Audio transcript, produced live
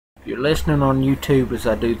You're listening on YouTube as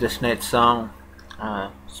I do this next song.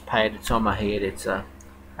 It's padded, it's on my head.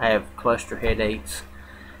 I have cluster headaches,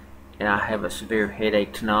 and I have a severe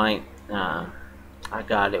headache tonight. I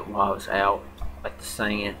got it while I was out at the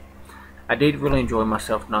singing. I did really enjoy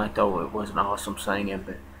myself tonight, though it wasn't awesome singing.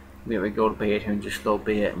 But we go to bed here in just a little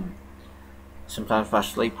bit, and sometimes if I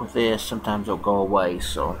sleep with this, sometimes it'll go away.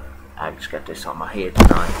 So I just got this on my head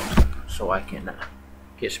tonight, so I can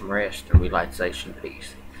get some rest and relaxation,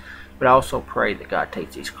 peace. But I also pray that God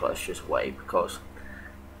takes these clusters away, because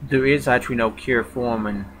there is actually no cure for them,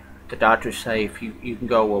 and the doctors say if you can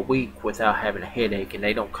go a week without having a headache, and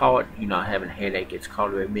they don't call it you not having a headache, it's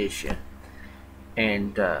called a remission.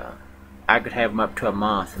 And I could have them up to a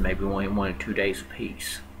month, and maybe only 1 or 2 days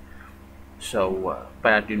apiece. So,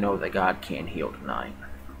 but I do know that God can heal tonight.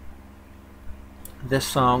 This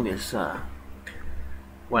song is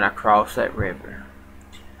When I Cross That River.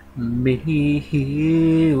 Many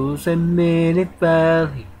hills and many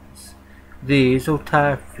valleys these old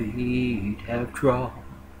tired feet have trod,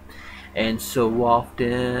 and so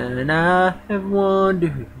often I have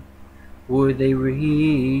wondered, would they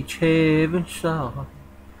reach heaven's side?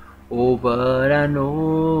 Oh, but I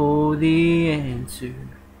know the answer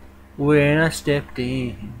when I stepped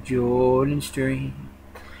in Jordan's stream,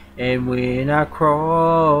 and when I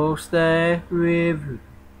crossed that river,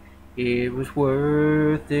 it was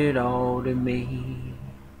worth it all to me.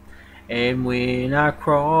 And when I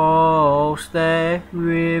crossed that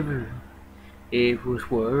river, it was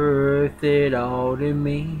worth it all to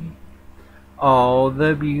me. All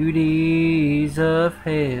the beauties of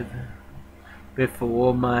heaven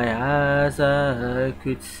before my eyes I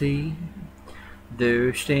could see.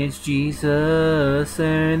 There stands Jesus,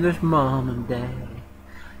 and there's Mom and Dad.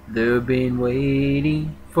 They've been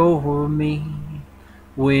waiting for me.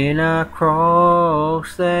 When I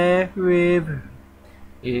crossed that river,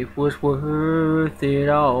 it was worth it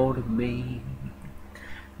all to me.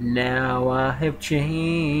 Now I have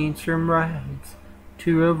changed from rags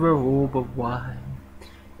to a robe of white,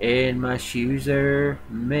 and my shoes are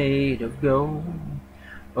made of gold.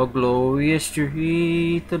 A glorious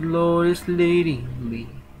street the Lord is leading me.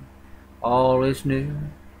 All is new,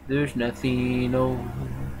 there's nothing old.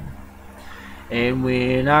 And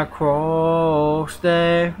when I crossed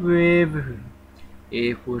that river,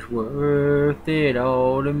 it was worth it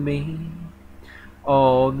all to me.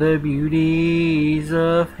 All the beauties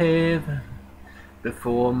of heaven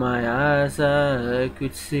before my eyes I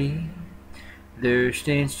could see. There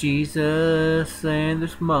stands Jesus, and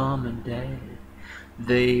there's Mom and Dad.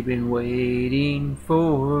 They've been waiting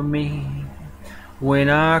for me. When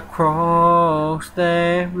I crossed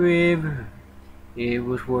that river, it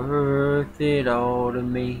was worth it all to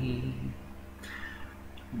me.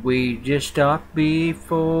 We just stopped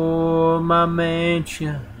before my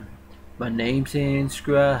mansion. My name's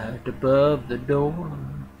inscribed above the door.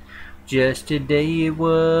 Just today it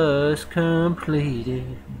was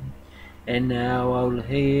completed, and now I'll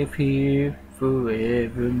live here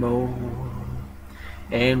forevermore.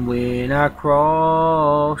 And when I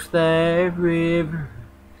crossed that river,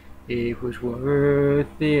 it was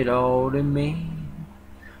worth it all to me.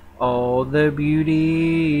 All the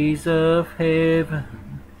beauties of heaven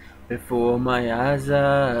before my eyes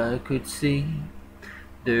I could see.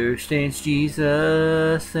 There stands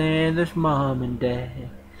Jesus, and there's Mom and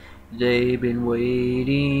Dad. They've been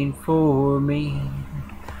waiting for me.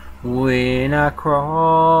 When I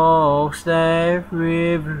crossed that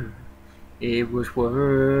river, it was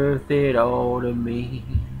worth it all to me.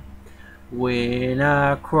 When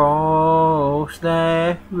I crossed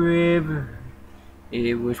that river,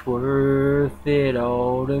 it was worth it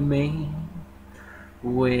all to me.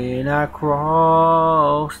 When I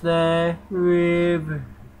crossed that river,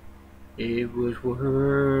 it was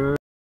worth